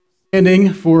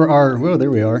Standing for our, whoa, there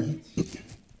we are.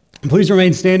 Please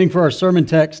remain standing for our sermon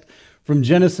text from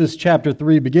Genesis chapter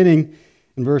 3, beginning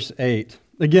in verse 8.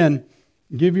 Again,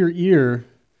 give your ear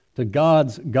to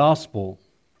God's gospel.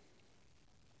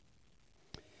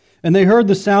 And they heard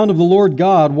the sound of the Lord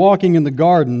God walking in the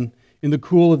garden in the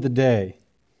cool of the day.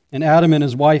 And Adam and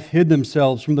his wife hid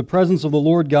themselves from the presence of the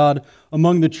Lord God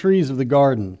among the trees of the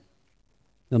garden.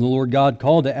 Then the Lord God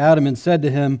called to Adam and said to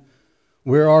him,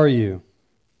 "Where are you?"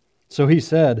 So he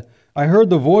said, I heard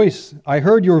your voice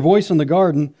in the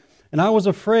garden, and I was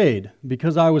afraid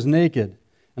because I was naked,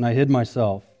 and I hid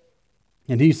myself.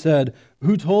 And he said,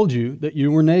 Who told you that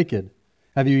you were naked?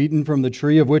 Have you eaten from the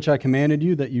tree of which I commanded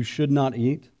you that you should not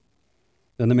eat?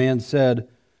 Then the man said,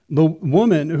 The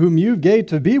woman whom you gave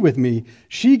to be with me,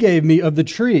 she gave me of the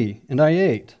tree, and I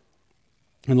ate.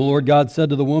 And the Lord God said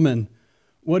to the woman,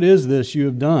 What is this you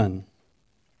have done?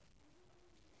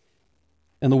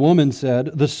 And the woman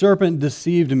said, The serpent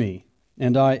deceived me,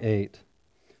 and I ate.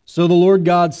 So the Lord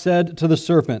God said to the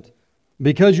serpent,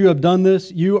 Because you have done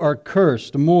this, you are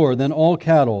cursed more than all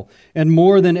cattle, and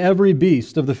more than every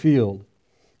beast of the field.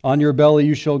 On your belly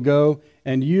you shall go,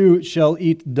 and you shall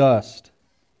eat dust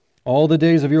all the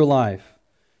days of your life.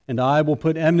 And I will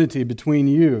put enmity between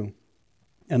you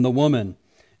and the woman,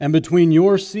 and between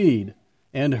your seed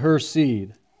and her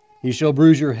seed. He shall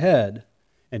bruise your head,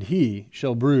 and he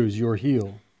shall bruise your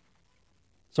heel.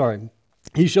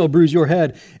 He shall bruise your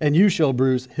head, and you shall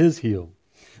bruise his heel.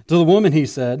 To the woman he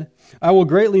said, I will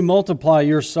greatly multiply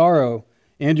your sorrow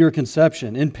and your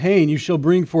conception. In pain you shall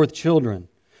bring forth children.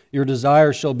 Your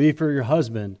desire shall be for your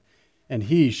husband, and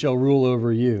he shall rule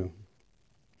over you.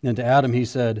 And to Adam he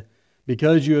said,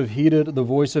 Because you have heeded the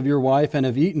voice of your wife, and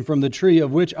have eaten from the tree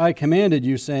of which I commanded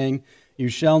you, saying, You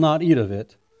shall not eat of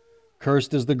it.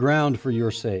 Cursed is the ground for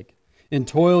your sake. In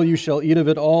toil you shall eat of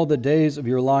it all the days of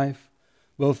your life.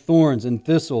 Both thorns and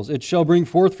thistles it shall bring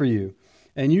forth for you,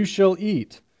 and you shall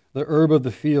eat the herb of the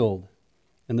field.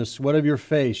 In the sweat of your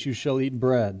face you shall eat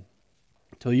bread,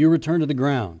 till you return to the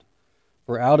ground.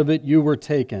 For out of it you were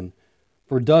taken,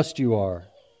 for dust you are,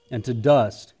 and to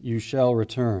dust you shall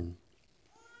return.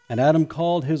 And Adam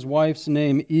called his wife's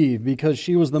name Eve, because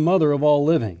she was the mother of all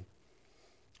living.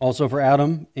 Also for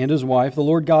Adam and his wife the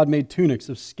Lord God made tunics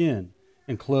of skin,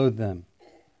 and clothed them.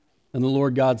 And the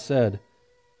Lord God said,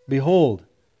 Behold,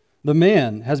 the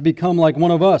man has become like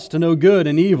one of us to know good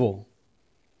and evil.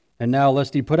 And now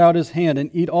lest he put out his hand and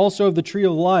eat also of the tree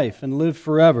of life and live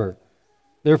forever.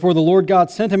 Therefore the Lord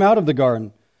God sent him out of the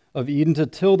garden of Eden to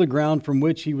till the ground from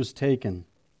which he was taken.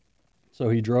 So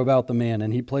he drove out the man,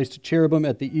 and he placed a cherubim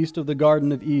at the east of the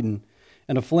garden of Eden,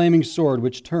 and a flaming sword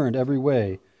which turned every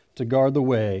way to guard the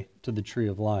way to the tree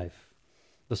of life.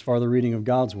 Thus far the reading of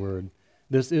God's word.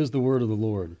 This is the word of the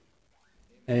Lord.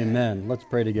 Amen. Let's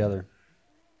pray together.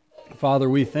 Father,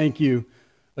 we thank you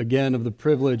again of the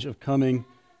privilege of coming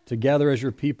together as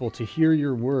your people to hear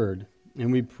your word.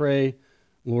 And we pray,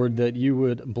 Lord, that you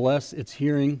would bless its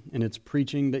hearing and its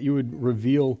preaching, that you would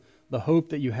reveal the hope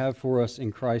that you have for us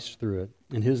in Christ through it.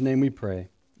 In his name we pray.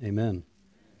 Amen.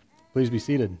 Please be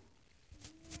seated.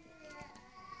 If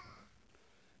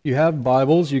you have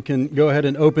Bibles, you can go ahead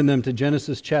and open them to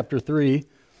Genesis chapter 3.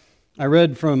 I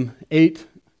read from 8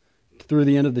 through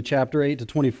the end of the chapter, 8 to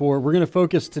 24. We're going to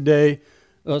focus today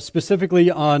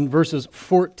specifically on verses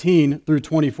 14 through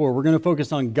 24. We're going to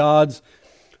focus on God's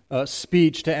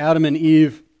speech to Adam and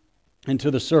Eve and to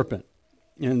the serpent.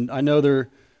 And I know there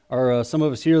are some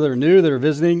of us here that are new, that are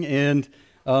visiting, and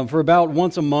for about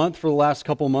once a month for the last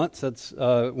couple months, that's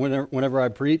whenever I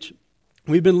preach,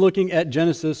 we've been looking at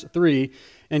Genesis 3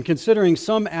 and considering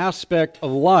some aspect of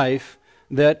life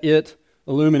that it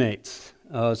illuminates.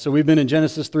 So we've been in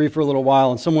Genesis 3 for a little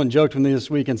while, and someone joked with me this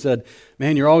week and said,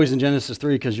 man, you're always in Genesis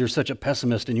 3 because you're such a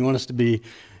pessimist and you want us to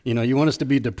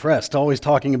be, depressed, always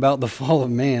talking about the fall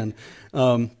of man.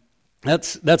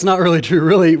 That's not really true.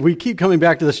 Really, we keep coming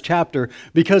back to this chapter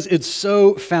because it's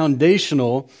so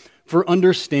foundational for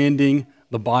understanding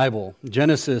the Bible.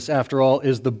 Genesis, after all,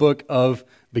 is the book of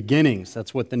beginnings.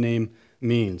 That's what the name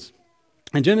means.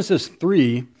 And Genesis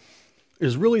 3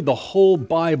 is really the whole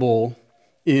Bible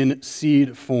in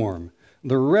seed form.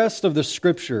 The rest of the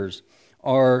scriptures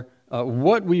are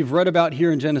what we've read about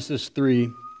here in Genesis 3,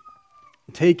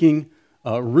 taking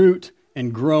root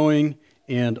and growing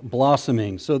and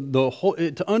blossoming. So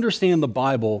to understand the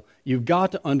Bible, you've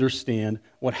got to understand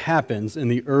what happens in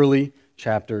the early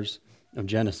chapters of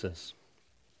Genesis.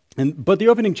 But the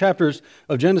opening chapters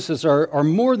of Genesis are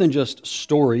more than just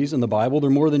stories in the Bible. They're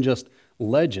more than just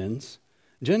legends.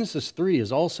 Genesis 3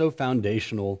 is also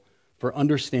foundational for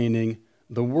understanding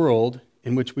the world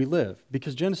in which we live,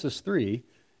 because Genesis 3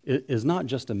 is not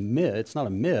just a myth. It's not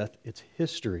a myth, it's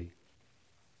history.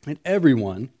 And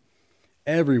everyone,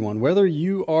 whether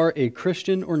you are a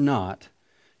Christian or not,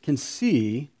 can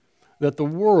see that the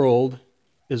world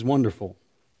is wonderful.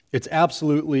 It's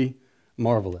absolutely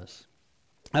marvelous.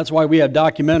 That's why we have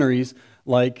documentaries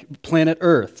like Planet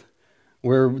Earth,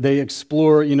 where they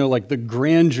explore, like the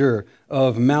grandeur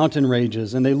of mountain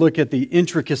ranges, and they look at the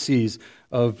intricacies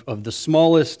of the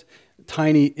smallest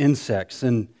tiny insects,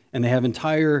 and they have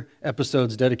entire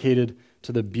episodes dedicated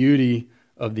to the beauty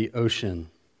of the ocean.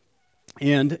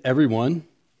 And everyone,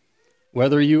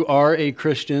 whether you are a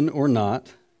Christian or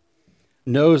not,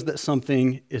 knows that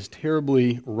something is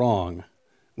terribly wrong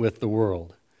with the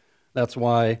world. That's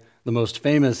why the most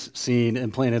famous scene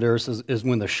in Planet Earth is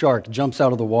when the shark jumps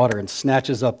out of the water and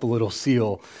snatches up the little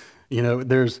seal.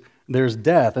 There's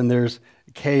death and there's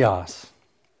chaos.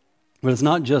 But it's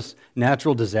not just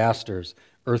natural disasters,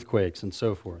 earthquakes, and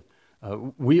so forth.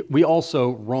 We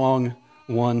also wrong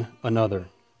one another.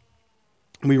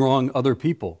 We wrong other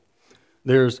people.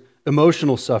 There's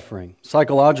emotional suffering,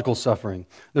 psychological suffering.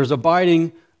 There's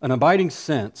an abiding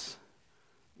sense,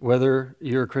 whether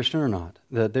you're a Christian or not,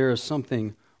 that there is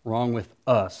something wrong with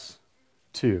us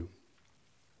too.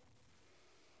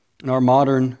 And our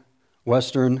modern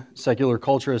Western secular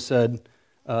culture has said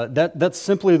that's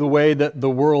simply the way that the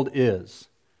world is.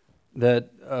 That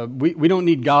we don't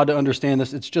need God to understand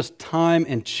this. It's just time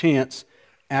and chance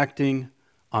acting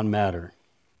on matter.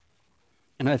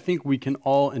 And I think we can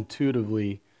all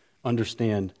intuitively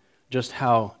understand just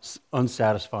how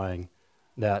unsatisfying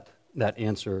that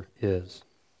answer is.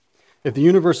 If the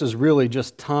universe is really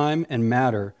just time and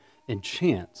matter and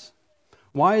chance,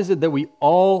 why is it that we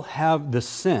all have the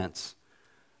sense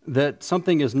that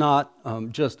something is not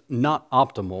just not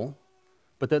optimal,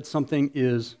 but that something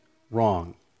is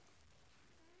wrong?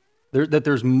 That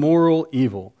there's moral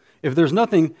evil. If there's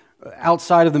nothing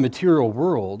outside of the material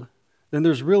world, then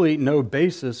there's really no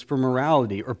basis for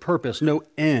morality or purpose, no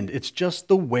end. It's just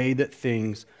the way that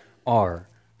things are.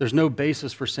 There's no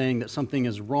basis for saying that something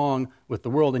is wrong with the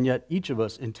world, and yet each of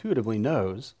us intuitively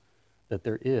knows that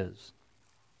there is.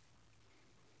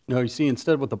 No, you see,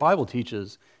 instead what the Bible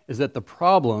teaches is that the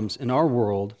problems in our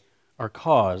world are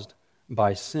caused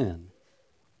by sin,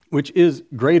 which is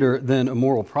greater than a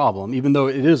moral problem. Even though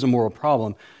it is a moral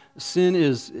problem, sin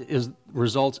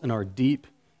results in our deep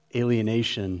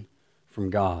alienation from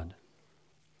God.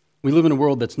 We live in a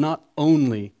world that's not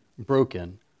only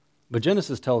broken, but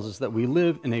Genesis tells us that we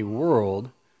live in a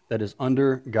world that is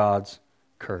under God's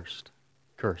curse.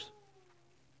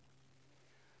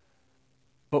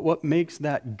 But what makes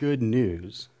that good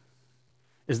news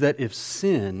is that if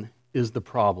sin is the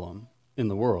problem in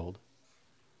the world,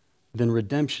 then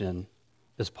redemption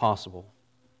is possible.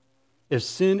 If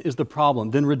sin is the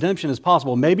problem, then redemption is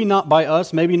possible. Maybe not by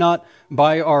us, maybe not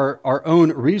by our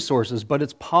own resources, but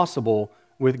it's possible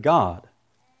with God.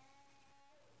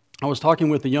 I was talking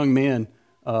with a young man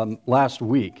last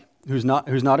week who's not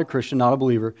a Christian, not a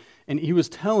believer, and he was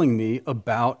telling me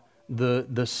about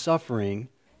the suffering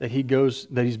that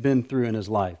he's been through in his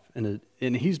life, and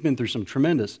he's been through some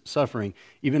tremendous suffering,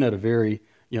 even at a very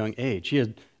young age. He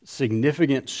had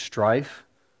significant strife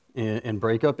and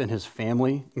breakup in his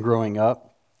family growing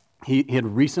up. He had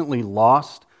recently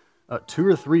lost 2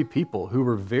 or 3 people who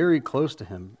were very close to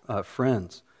him,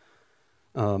 friends.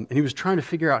 And he was trying to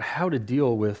figure out how to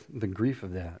deal with the grief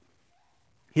of that.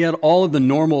 He had all of the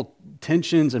normal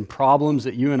tensions and problems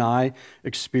that you and I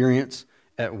experience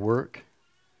at work.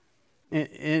 And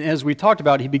as we talked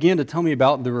about, he began to tell me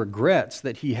about the regrets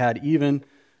that he had even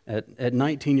at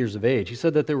 19 years of age. He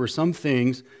said that there were some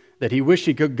things that he wished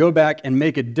he could go back and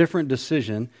make a different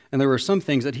decision, and there were some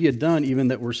things that he had done even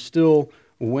that were still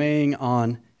weighing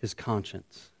on his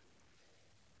conscience.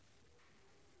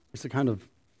 It's the kind of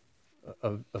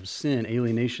sin,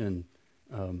 alienation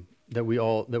that we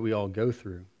all go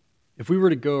through. If we were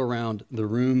to go around the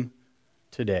room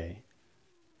today,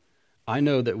 I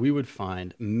know that we would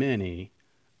find many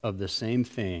of the same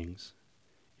things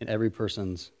in every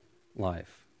person's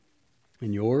life,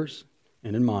 in yours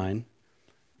and in mine,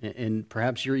 and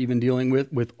perhaps you're even dealing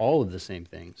with all of the same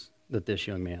things that this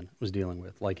young man was dealing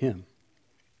with, like him.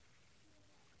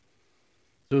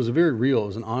 So it was it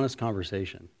was an honest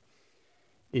conversation.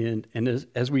 And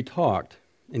as we talked,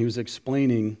 and he was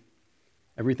explaining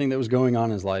everything that was going on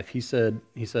in his life, he said,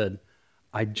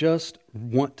 I just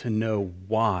want to know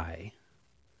why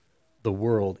the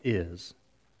world is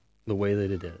the way that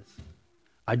it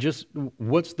is.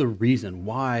 What's the reason?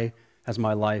 Why has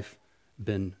my life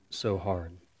been so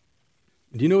hard?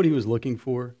 Do you know what he was looking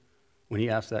for when he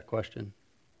asked that question?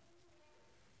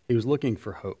 He was looking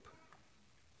for hope.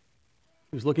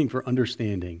 He was looking for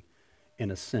understanding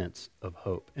and a sense of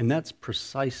hope. And that's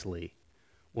precisely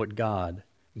what God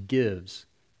gives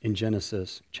in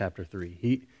Genesis chapter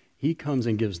 3. He comes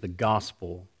and gives the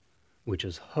gospel, which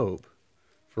is hope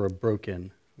for a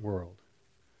broken world.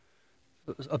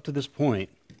 Up to this point,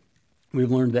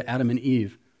 we've learned that Adam and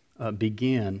Eve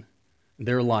began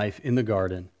their life in the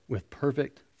garden with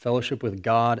perfect fellowship with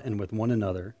God and with one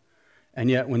another. And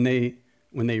yet when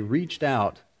they reached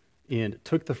out and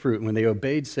took the fruit, when they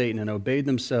obeyed Satan and obeyed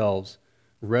themselves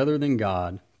rather than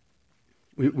God,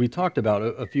 we talked about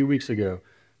a few weeks ago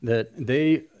that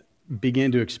they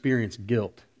began to experience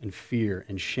guilt and fear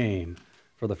and shame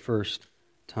for the first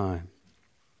time.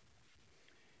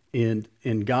 And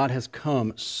God has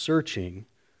come searching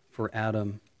for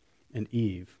Adam and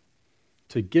Eve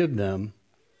to give them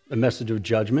a message of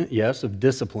judgment, yes, of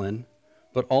discipline,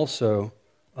 but also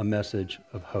a message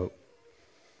of hope.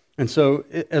 And so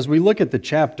as we look at the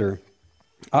chapter,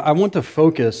 I want to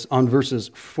focus on verses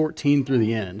 14 through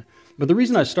the end. But the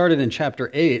reason I started in chapter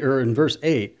 8, or in verse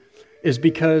 8, is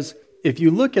because if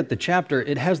you look at the chapter,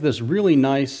 it has this really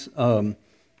nice,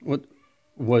 what's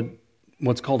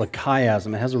called a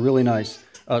chiasm. It has a really nice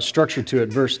structure to it.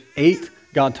 Verse 8,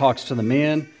 God talks to the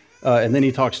man, and then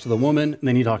he talks to the woman, and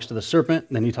then he talks to the serpent,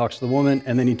 and then he talks to the woman,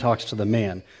 and then he talks to the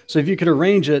man. So if you could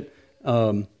arrange it,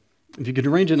 in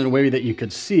a way that you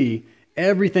could see,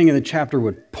 everything in the chapter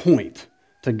would point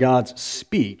to God's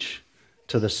speech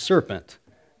to the serpent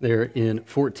there in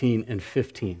 14 and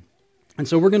 15. And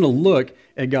so we're going to look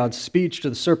at God's speech to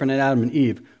the serpent and Adam and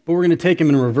Eve, but we're going to take them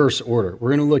in reverse order. We're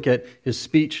going to look at his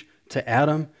speech to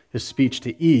Adam, his speech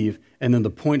to Eve, and then the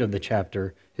point of the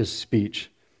chapter, his speech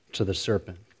to the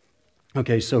serpent.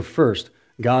 Okay, so first,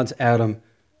 God's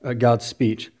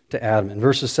speech to Adam. In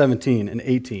verses 17 and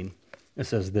 18, it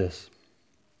says this.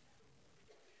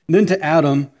 Then to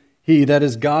Adam, he, that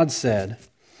is God, said,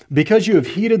 because you have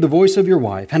heeded the voice of your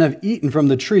wife, and have eaten from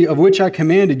the tree of which I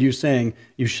commanded you, saying,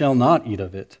 you shall not eat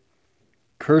of it.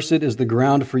 Cursed is the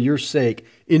ground for your sake.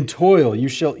 In toil you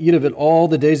shall eat of it all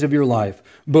the days of your life.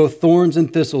 Both thorns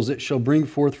and thistles it shall bring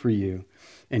forth for you,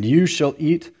 and you shall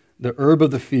eat the herb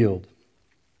of the field.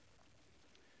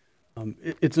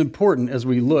 It's important as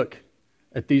we look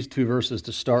at these two verses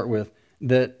to start with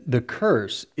that the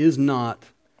curse is not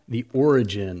the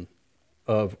origin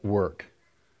of work.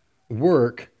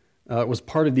 Work was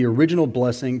part of the original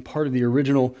blessing, part of the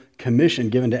original commission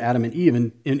given to Adam and Eve.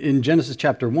 And in Genesis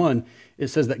chapter 1, it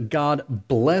says that God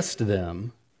blessed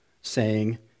them,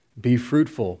 saying, be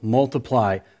fruitful,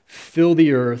 multiply, fill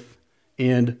the earth,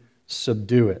 and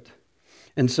subdue it.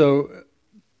 And so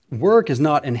work is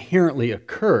not inherently a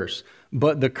curse,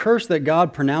 but the curse that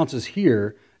God pronounces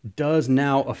here does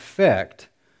now affect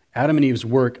Adam and Eve's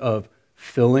work of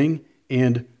filling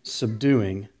and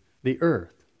subduing the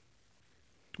earth.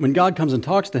 When God comes and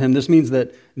talks to him, this means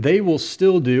that they will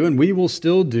still do, and we will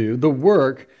still do, the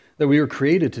work that we were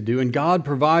created to do, and God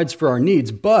provides for our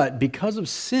needs. But because of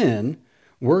sin,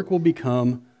 work will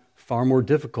become far more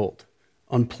difficult,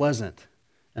 unpleasant,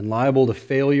 and liable to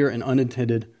failure and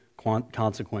unintended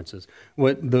consequences.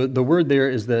 What the word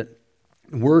there is that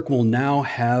work will now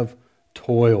have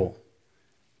toil.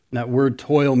 And that word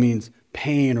toil means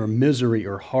pain or misery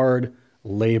or hard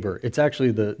labor. It's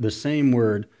actually the same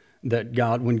word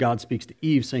that when God speaks to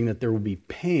Eve, saying that there will be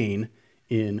pain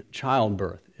in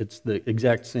childbirth. It's the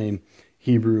exact same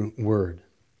Hebrew word.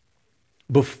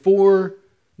 Before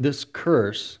this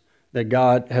curse that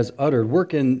God has uttered,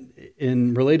 work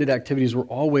in related activities were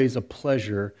always a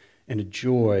pleasure and a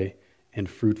joy and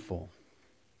fruitful.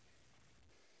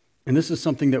 And this is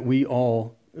something that we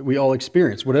all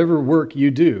experience. Whatever work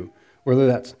you do, whether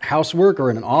that's housework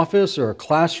or in an office or a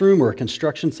classroom or a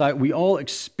construction site, we all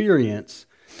experience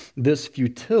this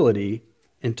futility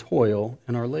and toil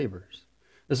in our labors.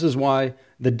 This is why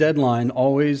the deadline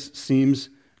always seems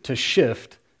to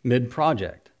shift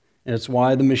mid-project. And it's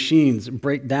why the machines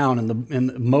break down and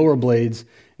the mower blades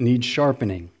need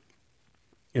sharpening.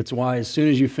 It's why as soon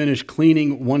as you finish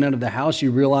cleaning one end of the house,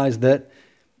 you realize that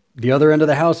the other end of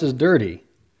the house is dirty.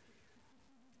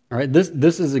 All right,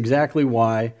 this is exactly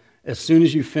why as soon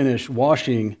as you finish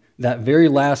washing that very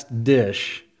last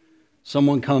dish,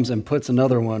 someone comes and puts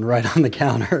another one right on the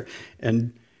counter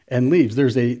and leaves.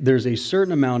 There's a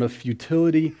certain amount of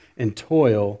futility and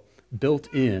toil built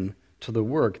in to the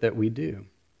work that we do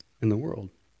in the world.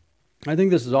 I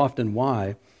think this is often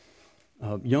why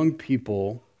young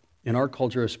people in our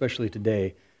culture, especially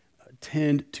today,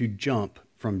 tend to jump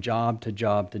from job to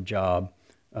job to job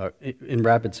in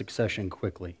rapid succession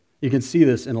quickly. You can see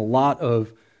this in a lot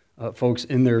of folks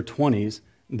in their 20s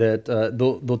that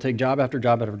they'll take job after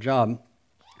job after job,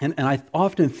 And I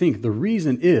often think the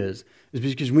reason is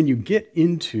because when you get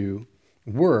into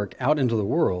work out into the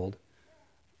world,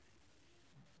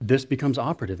 this becomes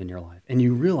operative in your life. And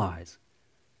you realize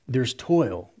there's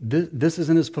toil. This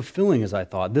isn't as fulfilling as I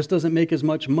thought. This doesn't make as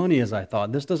much money as I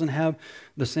thought. This doesn't have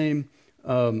the same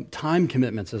time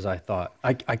commitments as I thought.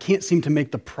 I can't seem to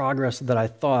make the progress that I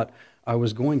thought I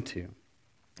was going to.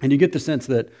 And you get the sense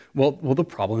that, well, the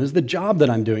problem is the job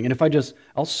that I'm doing. And if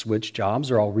I'll switch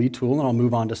jobs or I'll retool and I'll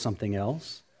move on to something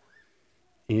else.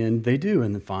 And they do,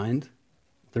 and find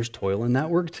there's toil in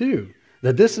that work too.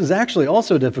 That this is actually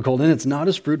also difficult, and it's not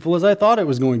as fruitful as I thought it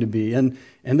was going to be. And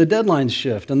the deadlines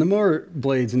shift, and the more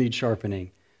blades need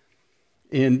sharpening.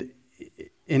 And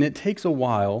it takes a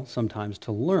while sometimes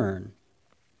to learn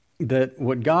that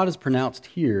what God has pronounced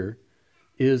here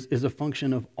is a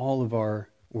function of all of our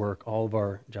work, all of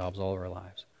our jobs, all of our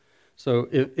lives. So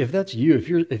if that's you,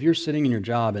 if you're sitting in your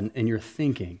job and you're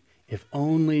thinking, if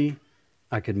only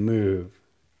I could move,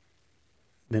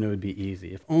 then it would be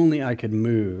easy. If only I could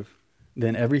move,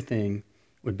 then everything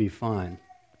would be fine.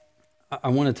 I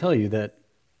want to tell you that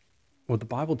what the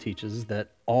Bible teaches is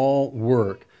that all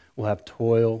work will have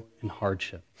toil and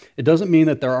hardship. It doesn't mean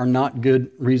that there are not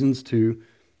good reasons to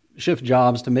shift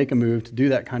jobs, to make a move, to do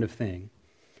that kind of thing.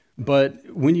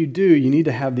 But when you do, you need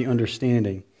to have the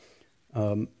understanding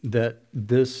that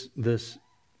this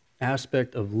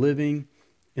aspect of living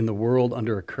in the world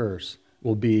under a curse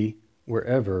will be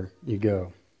wherever you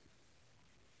go.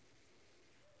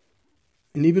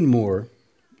 And even more,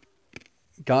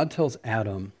 God tells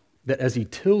Adam that as he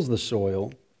tills the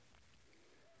soil,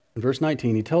 in verse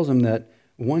 19, he tells him that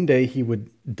one day he would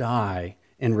die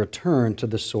and return to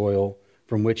the soil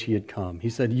from which he had come. He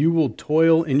said, "You will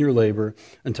toil in your labor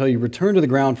until you return to the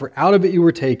ground, for out of it you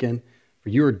were taken, for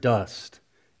you are dust,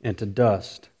 and to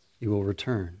dust you will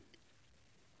return."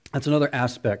 That's another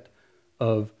aspect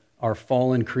of our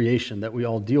fallen creation that we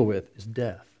all deal with, is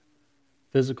death,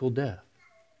 physical death.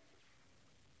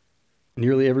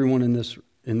 Nearly everyone in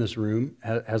this room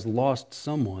has lost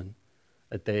someone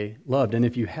that they loved, and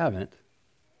if you haven't,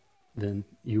 then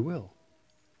you will.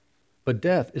 But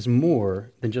death is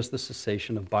more than just the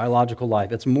cessation of biological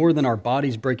life. It's more than our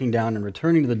bodies breaking down and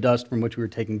returning to the dust from which we were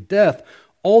taken. Death,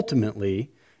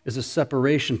 ultimately, is a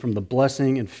separation from the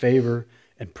blessing and favor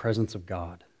and presence of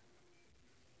God.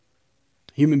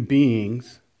 Human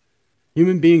beings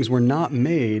were not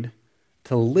made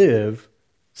to live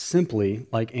simply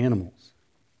like animals.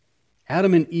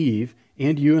 Adam and Eve,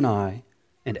 and you and I,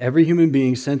 and every human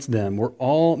being since them were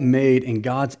all made in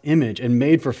God's image and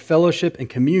made for fellowship and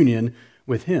communion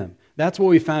with Him. That's what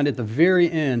we found at the very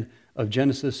end of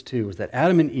Genesis 2, was that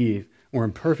Adam and Eve were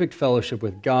in perfect fellowship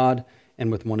with God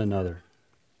and with one another.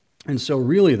 And so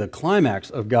really the climax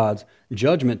of God's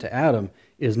judgment to Adam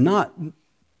is not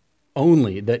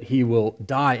only that he will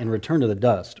die and return to the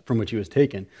dust from which he was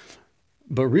taken,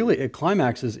 but really it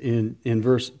climaxes in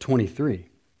verse 23,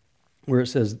 where it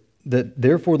says that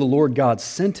therefore the Lord God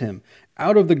sent him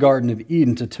out of the Garden of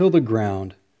Eden to till the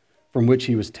ground from which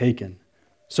he was taken.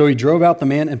 So he drove out the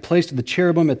man and placed the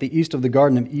cherubim at the east of the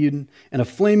Garden of Eden and a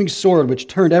flaming sword which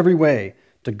turned every way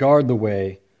to guard the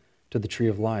way to the tree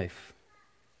of life.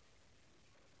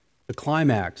 The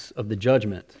climax of the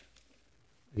judgment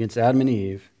against Adam and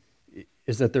Eve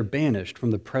is that they're banished from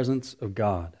the presence of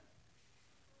God.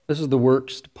 This is the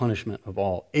worst punishment of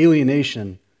all.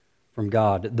 Alienation from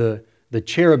God. The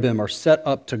cherubim are set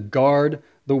up to guard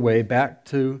the way back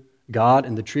to God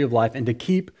and the tree of life and to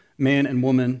keep man and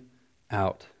woman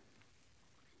out.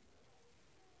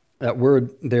 That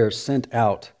word there, sent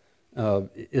out,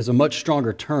 is a much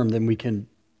stronger term than we can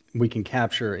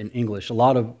capture in English. A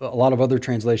lot of other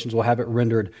translations will have it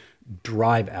rendered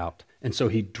drive out. And so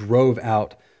he drove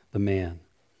out the man.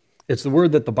 It's the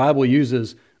word that the Bible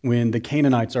uses when the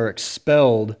Canaanites are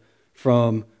expelled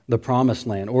from the promised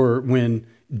land, or when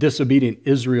disobedient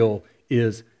Israel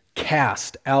is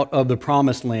cast out of the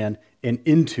promised land and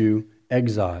into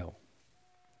exile.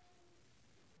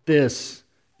 This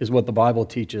is what the Bible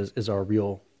teaches is our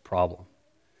real problem.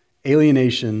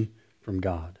 Alienation from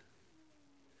God.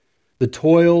 The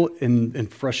toil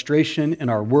and frustration in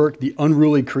our work, the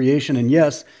unruly creation, and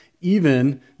yes,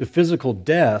 even the physical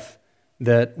death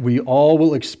that we all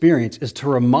will experience is to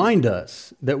remind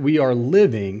us that we are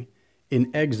living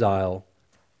in exile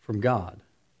from God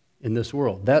in this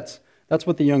world. That's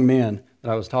what the young man that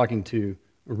I was talking to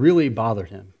really bothered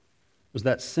him, was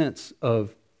that sense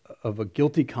of a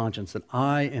guilty conscience that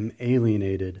I am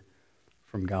alienated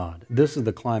from God. This is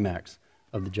the climax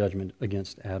of the judgment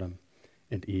against Adam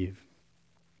and Eve.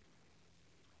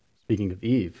 Speaking of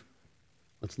Eve,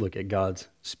 let's look at God's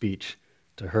speech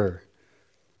to her.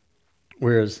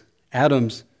 Whereas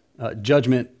Adam's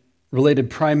judgment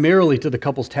related primarily to the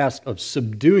couple's task of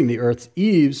subduing the earth,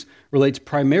 Eve's relates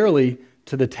primarily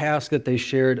to the task that they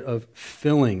shared of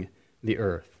filling the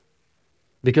earth.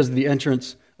 Because of the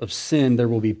entrance of sin, there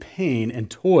will be pain and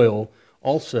toil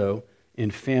also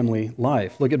in family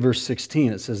life. Look at verse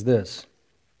 16. It says this,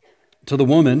 "To the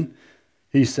woman,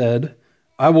 he said,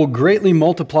 I will greatly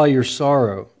multiply your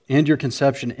sorrow and your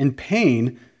conception. In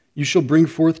pain you shall bring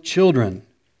forth children.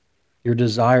 Your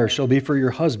desire shall be for your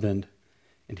husband,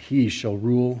 and he shall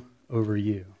rule over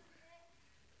you."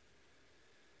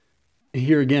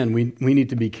 Here again, we need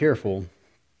to be careful,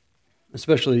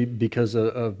 especially because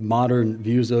of modern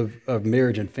views of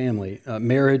marriage and family.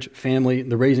 Marriage, family,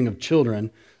 the raising of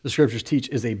children, the scriptures teach,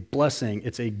 is a blessing.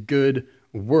 It's a good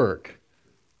work.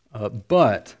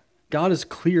 But God is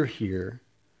clear here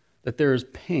that there is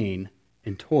pain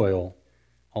and toil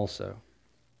also.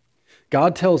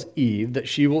 God tells Eve that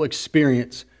she will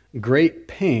experience great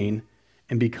pain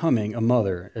in becoming a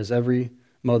mother, as every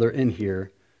mother in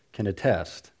here can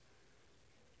attest.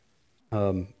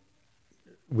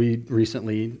 We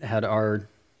recently had our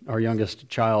youngest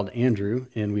child, Andrew,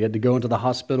 and we had to go into the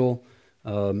hospital,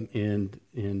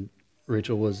 and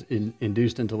Rachel was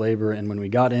induced into labor, and when we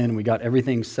got in, we got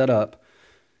everything set up.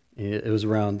 It was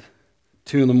around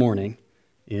 2 a.m,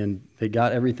 and they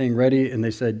got everything ready, and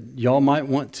they said, y'all might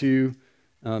want to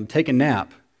take a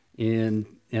nap and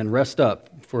rest up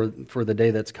for the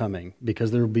day that's coming,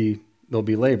 because there'll be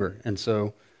labor. And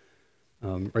so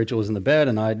Rachel was in the bed,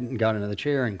 and I got into the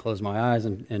chair and closed my eyes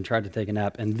and tried to take a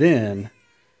nap. And then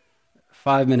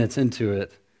 5 minutes into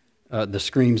it, the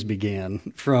screams began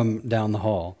from down the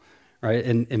hall, right?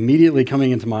 And immediately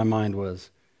coming into my mind was,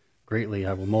 greatly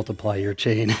I will multiply your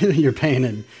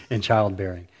pain in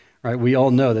childbearing, right? We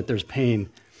all know that there's pain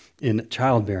in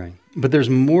childbearing, but there's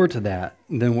more to that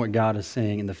than what God is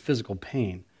saying in the physical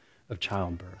pain of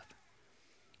childbirth.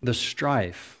 The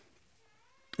strife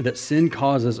that sin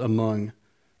causes among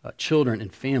children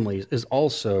and families is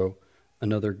also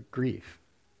another grief.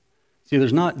 See,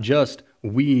 there's not just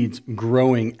weeds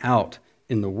growing out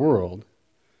in the world,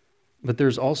 but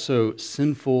there's also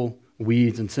sinful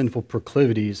weeds and sinful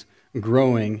proclivities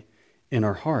growing in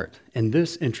our heart. And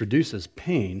this introduces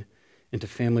pain into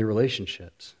family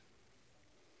relationships.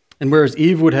 And whereas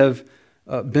Eve would have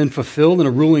been fulfilled in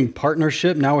a ruling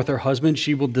partnership, now with her husband,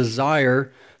 she will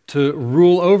desire to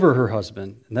rule over her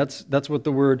husband. And that's what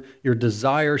the word, your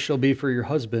desire shall be for your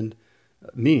husband,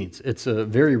 means. It's a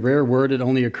very rare word. It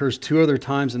only occurs 2 other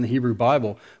times in the Hebrew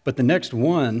Bible. But the next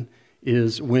one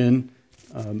is when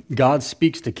God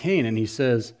speaks to Cain, and he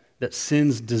says that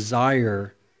sin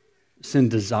desires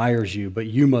you, but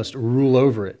you must rule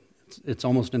over it. It's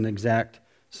almost an exact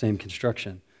same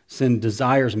construction. Sin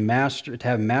desires to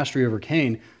have mastery over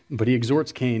Cain, but he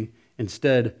exhorts Cain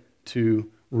instead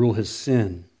to rule his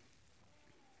sin.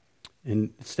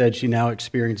 Instead, she now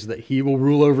experiences that he will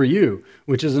rule over you,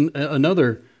 which is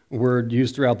another word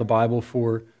used throughout the Bible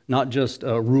for not just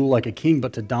rule like a king,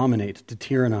 but to dominate, to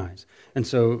tyrannize. And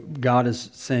so God is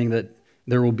saying that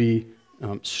there will be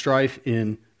strife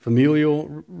in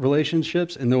familial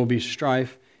relationships, and there will be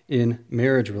strife in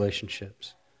marriage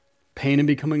relationships. Pain in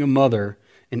becoming a mother,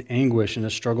 and anguish in a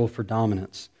struggle for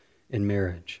dominance in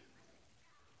marriage.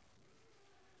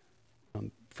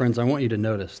 Friends, I want you to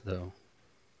notice, though,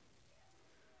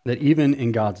 that even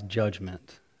in God's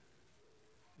judgment,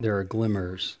 there are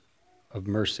glimmers of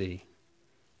mercy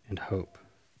and hope.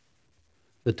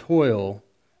 The toil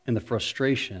and the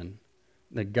frustration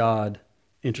that God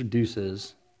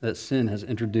introduces, that sin has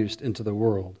introduced into the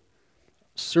world,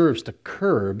 serves to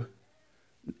curb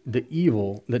the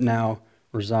evil that now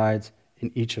resides in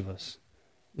each of us.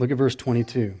 Look at verse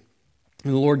 22.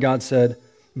 And the Lord God said,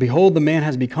 "Behold, the man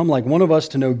has become like one of us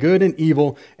to know good and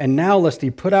evil, and now lest he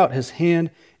put out his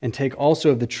hand and take also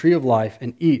of the tree of life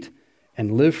and eat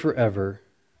and live forever,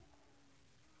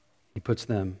 he puts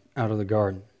them out of the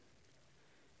garden."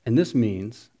 And this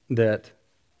means that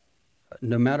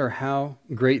no matter how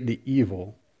great the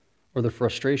evil or the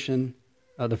frustrations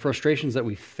that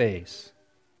we face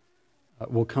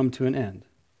will come to an end.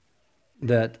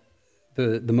 That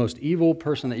the most evil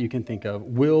person that you can think of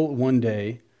will one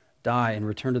day die and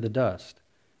return to the dust,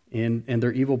 and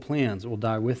their evil plans will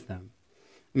die with them.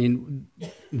 I mean,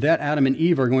 that Adam and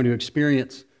Eve are going to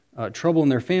experience trouble in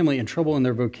their family and trouble in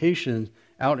their vocation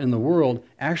out in the world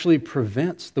actually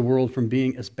prevents the world from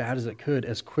being as bad as it could,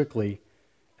 as quickly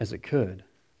as it could.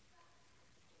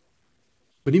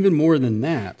 But even more than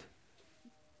that,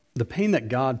 the pain that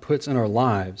God puts in our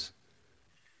lives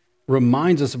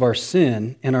reminds us of our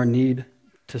sin and our need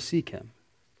to seek Him.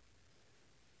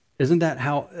 Isn't that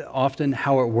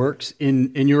how it works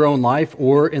in your own life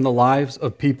or in the lives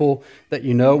of people that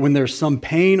you know? When there's some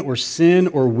pain or sin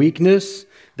or weakness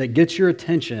that gets your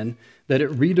attention, that it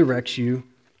redirects you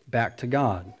back to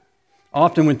God.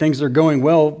 Often when things are going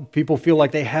well, people feel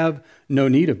like they have no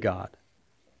need of God.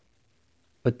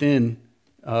 But then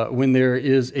when there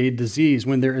is a disease,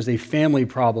 when there is a family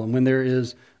problem, when there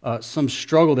is some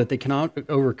struggle that they cannot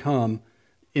overcome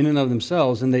in and of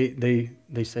themselves, and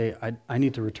they say, I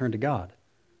need to return to God.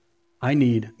 I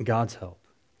need God's help.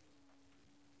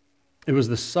 It was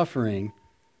the suffering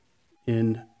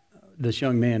in this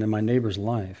young man in my neighbor's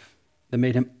life that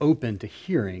made him open to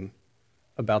hearing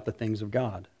about the things of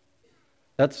God.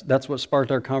 That's what sparked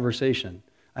our conversation.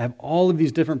 I have all of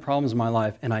these different problems in my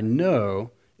life, and I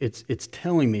know it's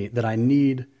telling me that I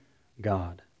need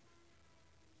God.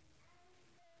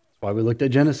 That's why we looked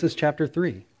at Genesis chapter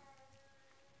 3.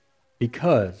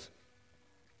 Because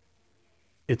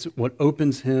it's what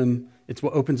opens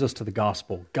us to the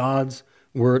gospel, God's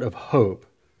word of hope,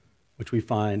 which we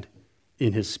find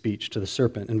in his speech to the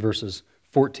serpent in verses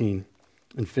 14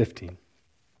 and 15.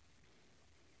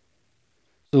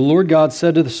 So the Lord God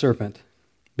said to the serpent,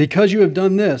 "Because you have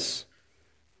done this,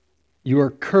 you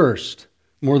are cursed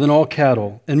more than all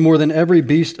cattle and more than every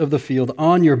beast of the field.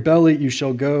 On your belly you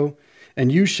shall go,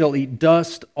 and you shall eat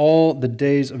dust all the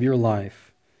days of your life.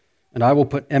 And I will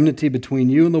put enmity between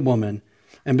you and the woman,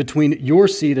 and between your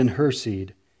seed and her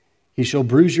seed. He shall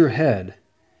bruise your head,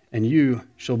 and you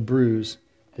shall bruise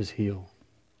his heel."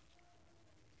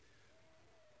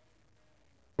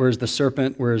 Whereas the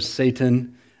serpent, whereas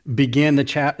Satan began the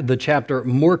chapter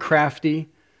more crafty,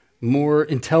 more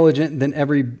intelligent than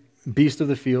every beast of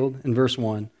the field in verse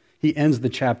 1, he ends the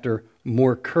chapter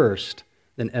more cursed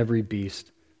than every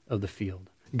beast of the field.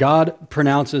 God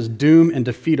pronounces doom and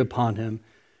defeat upon him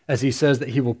as he says that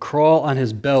he will crawl on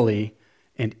his belly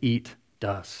and eat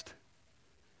dust.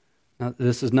 Now,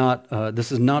 this is not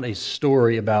a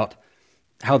story about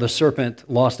how the serpent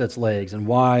lost its legs and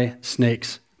why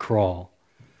snakes crawl.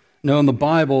 No, in the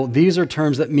Bible, these are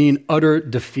terms that mean utter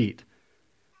defeat.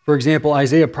 For example,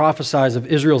 Isaiah prophesies of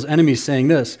Israel's enemies saying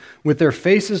this, "With their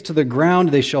faces to the ground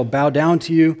they shall bow down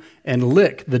to you and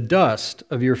lick the dust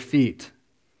of your feet."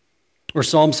 Or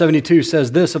Psalm 72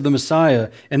 says this of the Messiah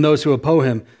and those who oppose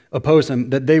him,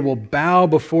 that they will bow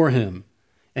before him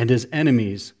and his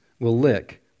enemies will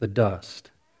lick the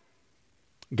dust.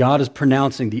 God is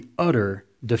pronouncing the utter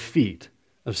defeat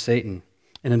of Satan.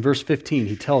 And in verse 15,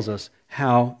 he tells us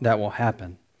how that will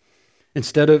happen.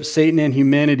 Instead of Satan and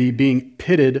humanity being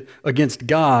pitted against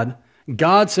God,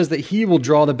 God says that he will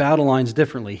draw the battle lines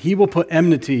differently. He will put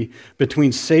enmity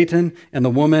between Satan and the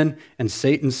woman and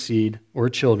Satan's seed or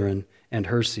children and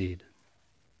her seed.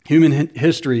 Human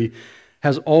history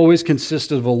has always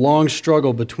consisted of a long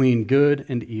struggle between good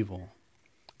and evil.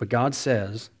 But God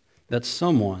says that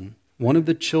someone, one of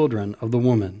the children of the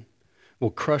woman,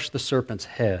 will crush the serpent's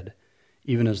head,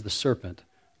 even as the serpent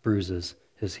bruises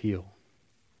his heel.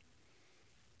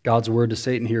 God's word to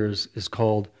Satan here is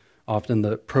called often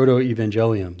the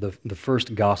proto-evangelium, the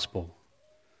first gospel,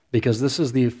 because this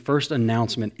is the first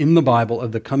announcement in the Bible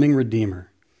of the coming Redeemer.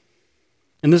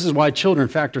 And this is why children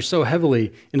factor so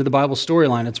heavily into the Bible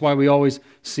storyline. It's why we always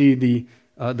see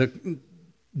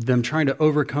them trying to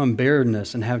overcome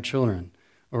barrenness and have children,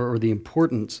 or the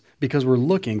importance, because we're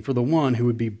looking for the one who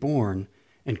would be born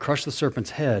and crush the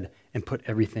serpent's head and put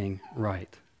everything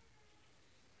right.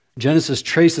 Genesis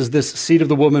traces this seed of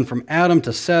the woman from Adam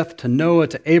to Seth to Noah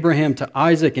to Abraham to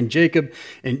Isaac and Jacob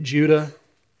and Judah.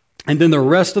 And then the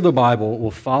rest of the Bible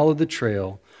will follow the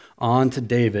trail on to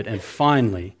David and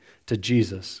finally to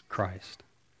Jesus Christ.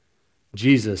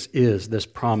 Jesus is this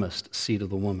promised seed of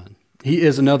the woman. He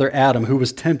is another Adam who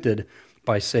was tempted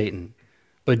by Satan.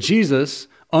 But Jesus,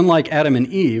 unlike Adam and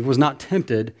Eve, was not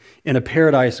tempted in a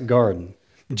paradise garden.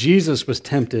 Jesus was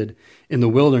tempted in the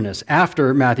wilderness.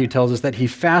 After, Matthew tells us that he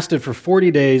fasted for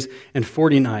 40 days and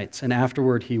 40 nights, and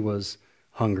afterward he was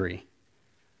hungry.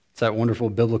 It's that wonderful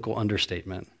biblical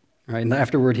understatement, right? And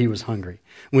afterward he was hungry.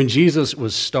 When Jesus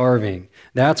was starving,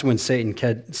 that's when Satan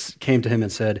came to him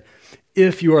and said,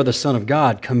 "If you are the Son of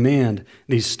God, command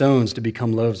these stones to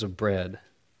become loaves of bread."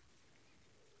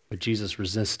 But Jesus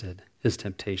resisted his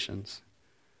temptations.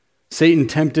 Satan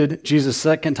tempted Jesus a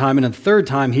second time, and a third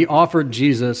time he offered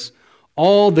Jesus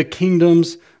all the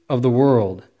kingdoms of the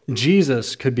world.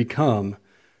 Jesus could become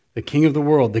the king of the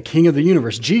world, the king of the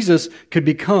universe. Jesus could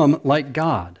become like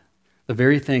God, the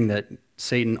very thing that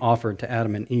Satan offered to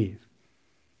Adam and Eve.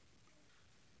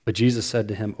 But Jesus said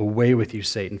to him, "Away with you,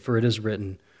 Satan, for it is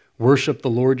written, 'Worship the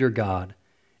Lord your God,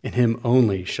 and him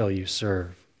only shall you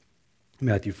serve.'"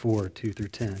 Matthew 4, 2 through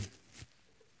 10.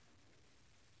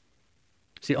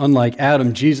 See, unlike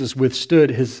Adam, Jesus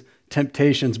withstood his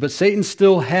temptations, but Satan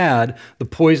still had the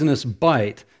poisonous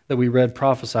bite that we read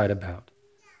prophesied about.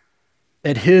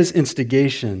 At his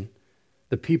instigation,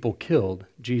 the people killed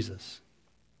Jesus.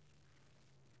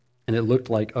 And it looked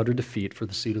like utter defeat for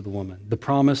the seed of the woman. The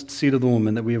promised seed of the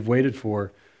woman that we have waited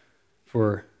for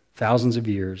thousands of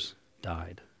years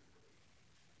died.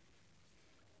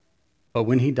 But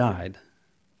when he died,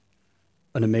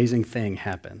 an amazing thing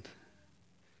happened.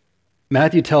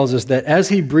 Matthew tells us that as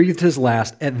he breathed his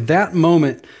last, at that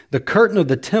moment, the curtain of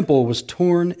the temple was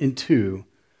torn in two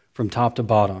from top to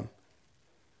bottom.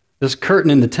 This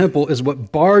curtain in the temple is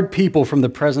what barred people from the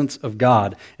presence of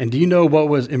God. And do you know what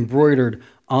was embroidered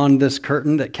on this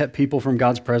curtain that kept people from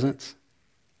God's presence?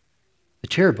 The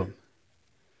cherubim.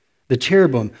 The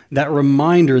cherubim, that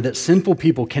reminder that sinful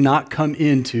people cannot come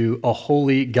into a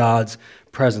holy God's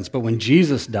presence. But when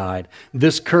Jesus died,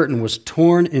 this curtain was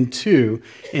torn in two,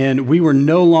 and we were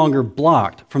no longer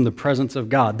blocked from the presence of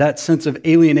God. That sense of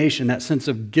alienation, that sense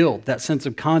of guilt, that sense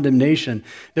of condemnation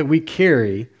that we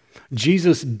carry,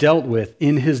 Jesus dealt with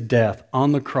in his death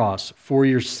on the cross for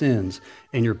your sins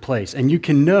in your place. And you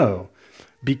can know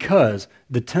because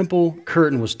the temple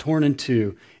curtain was torn in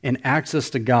two and access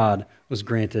to God was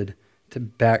granted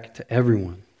back to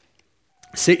everyone.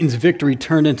 Satan's victory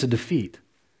turned into defeat.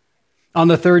 On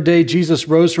the third day, Jesus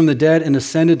rose from the dead and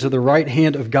ascended to the right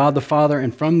hand of God the Father,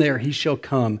 and from there he shall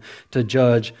come to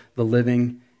judge the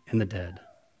living and the dead.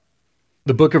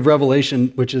 The book of Revelation,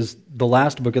 which is the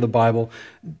last book of the Bible,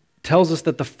 tells us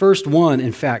that the first one,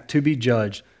 in fact, to be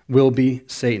judged will be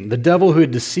Satan. The devil who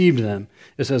had deceived them,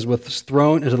 it says, was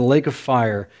thrown into the lake of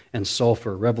fire and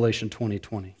sulfur, Revelation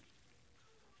 20:20.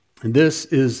 And this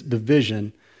is the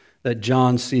vision that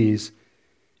John sees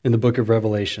in the book of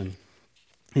Revelation.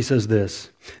 He says this,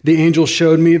 "The angel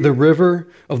showed me the river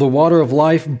of the water of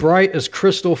life, bright as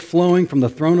crystal, flowing from the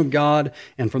throne of God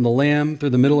and from the Lamb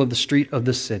through the middle of the street of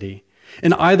the city.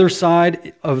 And either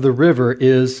side of the river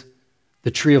is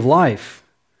the tree of life,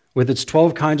 with its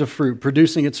 12 kinds of fruit,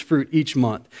 producing its fruit each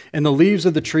month. And the leaves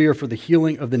of the tree are for the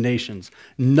healing of the nations.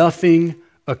 Nothing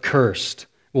accursed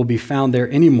will be found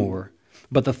there anymore,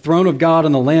 but the throne of God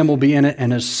and the Lamb will be in it,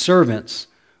 and his servants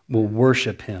will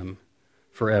worship him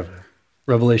forever."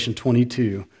 Revelation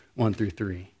 22,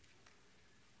 1-3.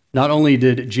 Not only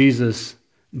did Jesus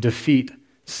defeat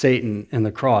Satan in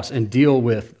the cross and deal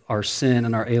with our sin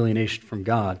and our alienation from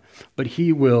God, but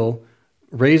he will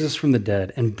raise us from the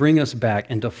dead and bring us back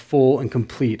into full and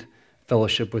complete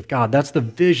fellowship with God. That's the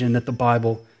vision that the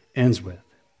Bible ends with.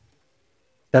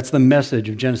 That's the message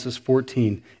of Genesis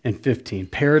 14 and 15.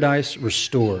 Paradise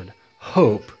restored,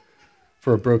 hope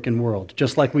for a broken world,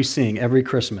 just like we sing every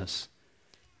Christmas.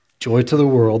 Joy to the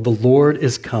world, the Lord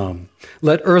is come.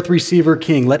 Let earth receive her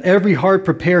King. Let every heart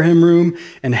prepare him room,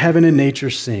 and heaven and nature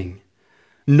sing.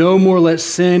 No more let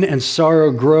sin and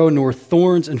sorrow grow, nor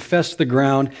thorns infest the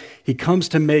ground. He comes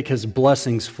to make his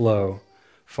blessings flow,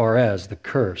 far as the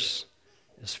curse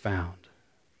is found.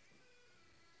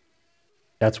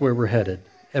 That's where we're headed.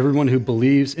 Everyone who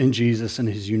believes in Jesus and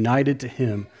is united to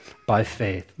him by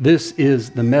faith. This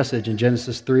is the message in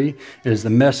Genesis 3. It is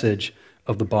the message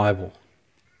of the Bible.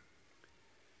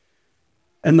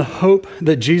 And the hope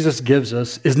that Jesus gives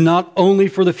us is not only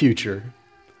for the future.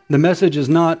 The message is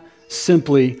not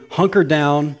simply hunker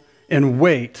down and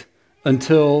wait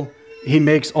until he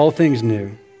makes all things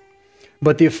new.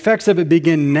 But the effects of it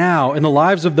begin now in the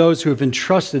lives of those who have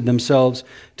entrusted themselves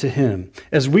to him.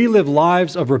 As we live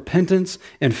lives of repentance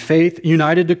and faith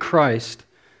united to Christ,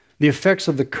 the effects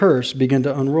of the curse begin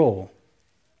to unroll.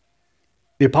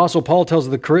 The Apostle Paul tells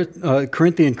the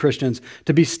Corinthian Christians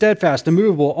to be steadfast,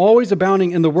 immovable, always abounding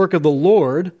in the work of the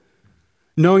Lord,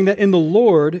 knowing that in the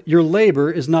Lord your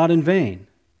labor is not in vain.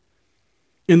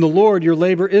 In the Lord your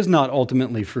labor is not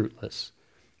ultimately fruitless,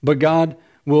 but God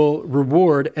will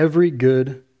reward every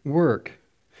good work.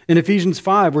 In Ephesians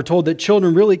 5, we're told that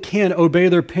children really can obey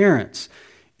their parents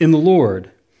in the Lord,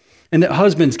 and that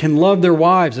husbands can love their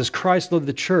wives as Christ loved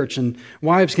the church, and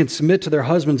wives can submit to their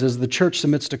husbands as the church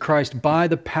submits to Christ by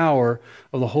the power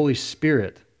of the Holy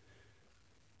Spirit.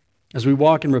 As we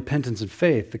walk in repentance and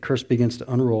faith, the curse begins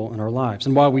to unroll in our lives.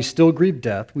 And while we still grieve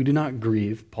death, we do not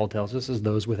grieve, Paul tells us, as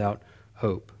those without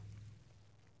hope.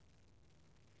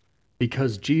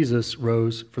 Because Jesus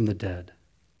rose from the dead.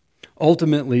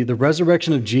 Ultimately, the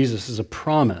resurrection of Jesus is a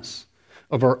promise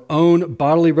of our own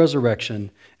bodily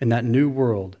resurrection in that new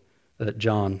world that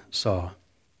John saw.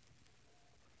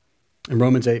 In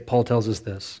Romans 8, Paul tells us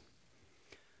this,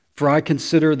 "For I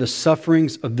consider the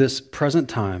sufferings of this present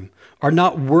time are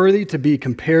not worthy to be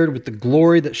compared with the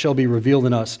glory that shall be revealed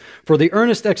in us. For the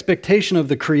earnest expectation of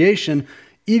the creation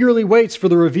eagerly waits for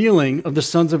the revealing of the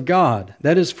sons of God,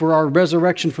 that is, for our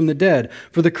resurrection from the dead.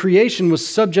 For the creation was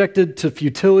subjected to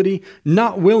futility,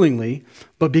 not willingly,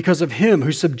 but because of him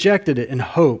who subjected it in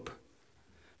hope,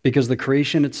 because the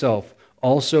creation itself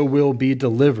also will be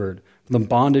delivered from the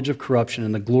bondage of corruption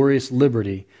and the glorious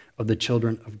liberty of the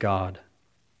children of God.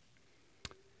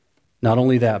 Not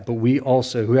only that, but we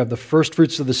also, who have the first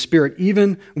fruits of the Spirit,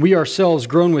 even we ourselves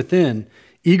grown within,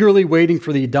 eagerly waiting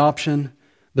for the adoption,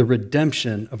 the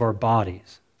redemption of our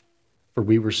bodies, for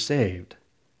we were saved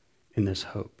in this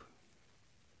hope.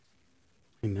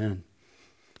 Amen.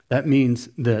 That means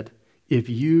that if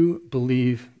you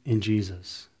believe in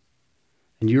Jesus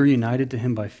and you're united to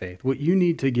him by faith, what you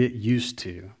need to get used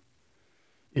to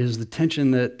is the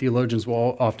tension that theologians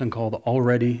will often call the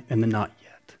already and the not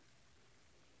yet.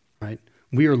 Right?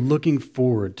 We are looking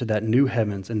forward to that new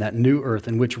heavens and that new earth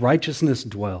in which righteousness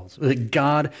dwells, that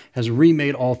God has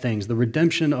remade all things, the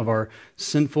redemption of our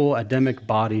sinful Adamic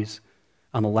bodies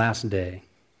on the last day.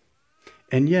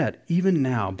 And yet, even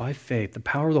now, by faith, the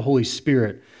power of the Holy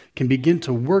Spirit can begin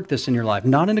to work this in your life,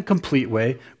 not in a complete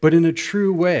way, but in a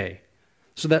true way.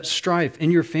 So that strife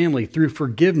in your family through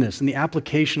forgiveness and the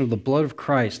application of the blood of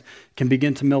Christ can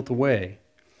begin to melt away,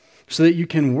 so that you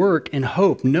can work in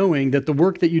hope, knowing that the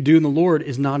work that you do in the Lord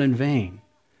is not in vain.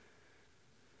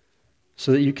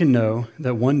 So that you can know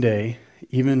that one day,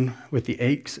 even with the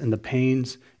aches and the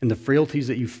pains and the frailties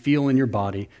that you feel in your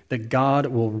body, that God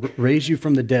will raise you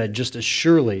from the dead just as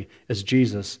surely as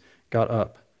Jesus got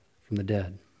up from the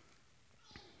dead.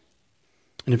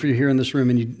 And if you're here in this room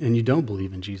and you don't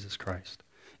believe in Jesus Christ,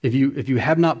 if you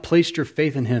have not placed your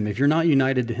faith in him, if you're not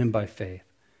united to him by faith,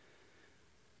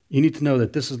 you need to know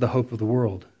that this is the hope of the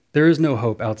world. There is no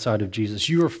hope outside of Jesus.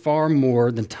 You are far more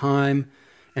than time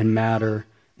and matter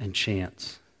and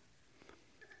chance.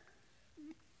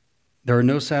 There are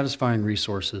no satisfying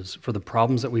resources for the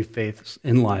problems that we face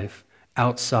in life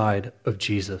outside of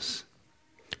Jesus.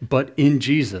 But in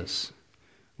Jesus,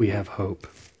 we have hope.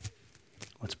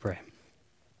 Let's pray.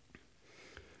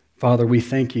 Father, we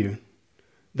thank you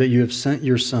that you have sent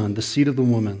your Son, the seed of the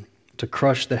woman, to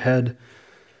crush the head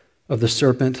of the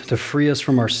serpent, to free us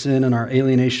from our sin and our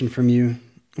alienation from you.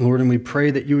 Lord, and we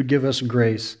pray that you would give us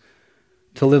grace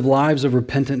to live lives of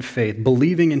repentant faith,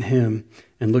 believing in him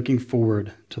and looking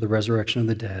forward to the resurrection of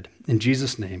the dead. In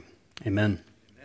Jesus' name, amen.